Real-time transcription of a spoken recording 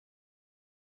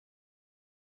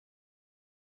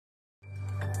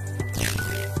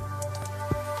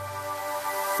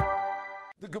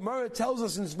Gemara tells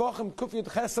us in Zvachim Kufyat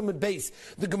Chesam and Beis,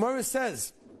 the Gemara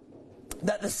says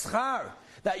that the schar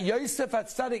that Yosef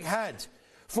HaTzadik had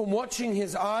from watching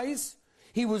his eyes,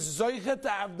 he was zoichet to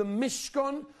have the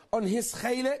Mishkan on his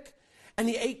chelek, and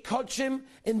he ate kodshim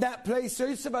in that place.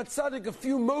 Yosef HaTzadik, a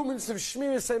few moments of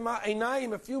shmiras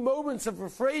einayim, a few moments of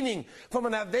refraining from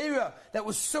an aveira that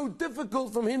was so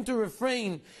difficult from him to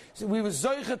refrain. So we were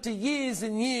zoichet to years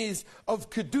and years of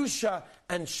kedusha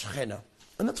and shechina.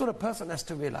 And that's what a person has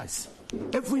to realize.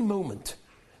 Every moment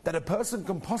that a person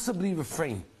can possibly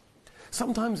refrain.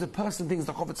 Sometimes a person thinks,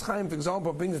 the Chofetz Chaim, for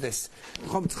example, brings this. The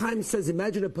Chofetz Chaim says,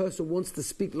 imagine a person wants to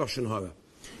speak Lashon Hara.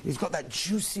 He's got that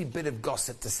juicy bit of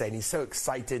gossip to say, and he's so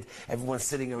excited. Everyone's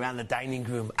sitting around the dining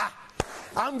room.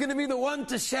 I'm going to be the one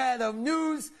to share the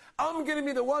news. I'm going to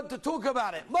be the one to talk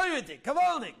about it. Moiridik,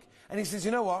 Kavaldik. And he says,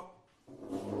 you know what?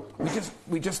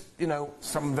 We just,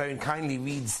 someone very kindly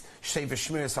reads Shever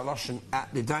Shmiras HaLashon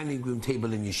at the dining room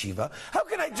table in yeshiva. How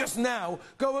can I just now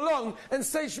go along and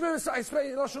say Shmiras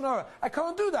HaLashon Hara? I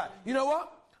can't do that. You know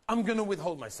what? I'm going to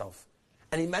withhold myself.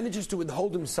 And he manages to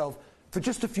withhold himself for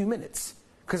just a few minutes.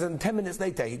 Because then 10 minutes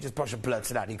later, he just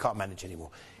blurts it out and he can't manage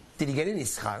anymore. Did he get any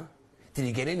schar? Did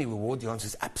he get any reward? The answer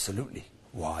is absolutely.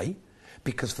 Why?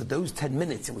 Because for those 10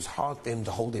 minutes, it was hard for him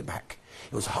to hold it back.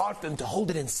 It was hard for him to hold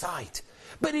it inside.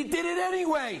 But he did it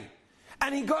anyway.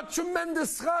 And he got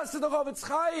tremendous schar to the Chofetz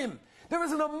Chaim. There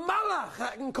isn't a malach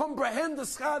that can comprehend the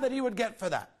schar that he would get for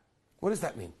that. What does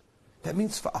that mean? That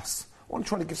means for us. I want to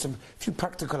try to give some few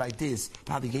practical ideas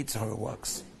about how the Yetzer Hara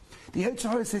works. The Yetzer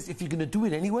Hara says, if you're going to do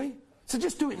it anyway, so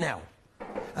just do it now.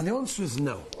 And the answer is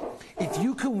no. If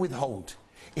you can withhold,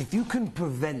 if you can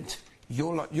prevent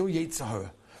your Yetzer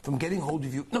Hara from getting hold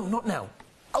of you, no, not now.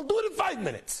 I'll do it in 5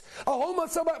 minutes. I'll hold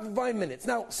myself back for 5 minutes.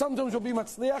 Now, sometimes you'll be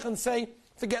matzliach and say,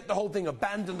 forget the whole thing,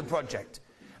 abandon the project.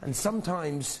 And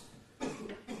sometimes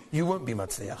you won't be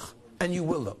matzliach, and you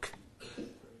will look.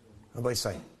 Rabbi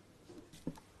say.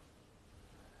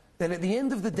 Then at the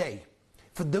end of the day,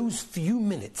 for those few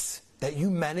minutes that you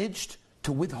managed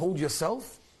to withhold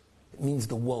yourself, it means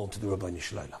the world to the Rabbi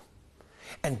Shalom.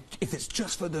 And if it's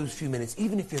just for those few minutes,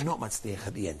 even if you're not matzliach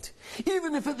at the end,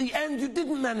 even if at the end you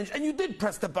didn't manage and you did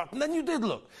press the button and you did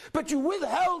look, but you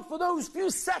withheld for those few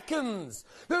seconds,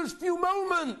 those few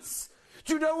moments,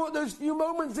 do you know what those few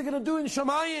moments are going to do in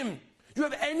Shamayim? Do you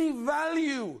have any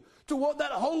value to what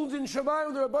that holds in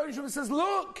Shamayim? The Rabbi Shalom says,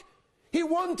 look, he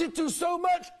wanted to so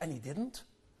much and he didn't.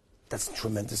 That's a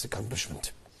tremendous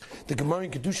accomplishment. The Gemara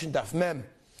in Kedushin Daf Mem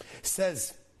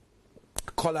says,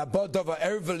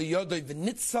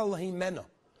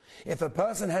 if a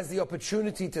person has the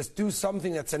opportunity to do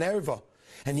something that's an erva,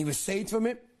 and he was saved from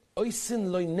it,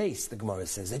 the Gemara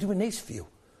says, they do a nace for you.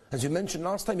 As you mentioned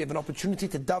last time, you have an opportunity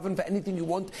to daven for anything you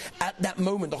want at that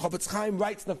moment. The Chofetz Chaim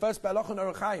writes in the first Be'alach and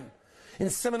Orach Chaim, in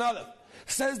Siman Aleph,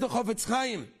 says the Chofetz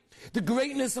Chaim, the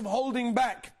greatness of holding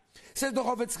back. Says the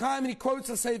Chofetz Chaim, and he quotes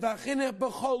us, say, "V'achinech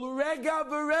b'chol rega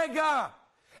v'rega."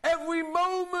 Every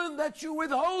moment that you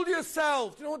withhold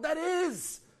yourself, do you know what that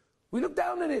is? We look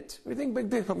down at it. We think, big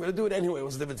deal, I'm going to do it anyway.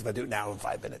 What's the difference if I do it now in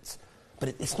 5 minutes? But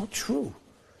it's not true.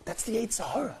 That's the Yetzer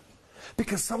Hara.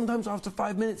 Because sometimes after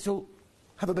 5 minutes, you'll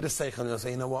have a bit of seichel and you'll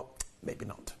say, you know what, maybe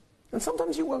not. And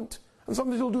sometimes you won't. And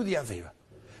sometimes you'll do the avira.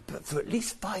 But for at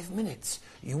least 5 minutes,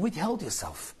 you withheld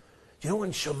yourself. You know,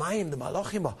 in Shemayim, the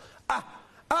Malachim are,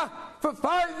 for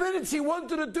 5 minutes he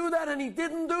wanted to do that and he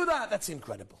didn't do that. That's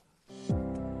incredible.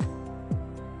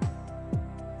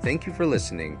 Thank you for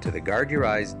listening to the Guard Your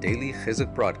Eyes Daily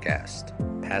Chizuk broadcast.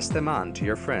 Pass them on to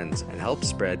your friends and help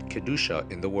spread Kedusha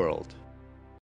in the world.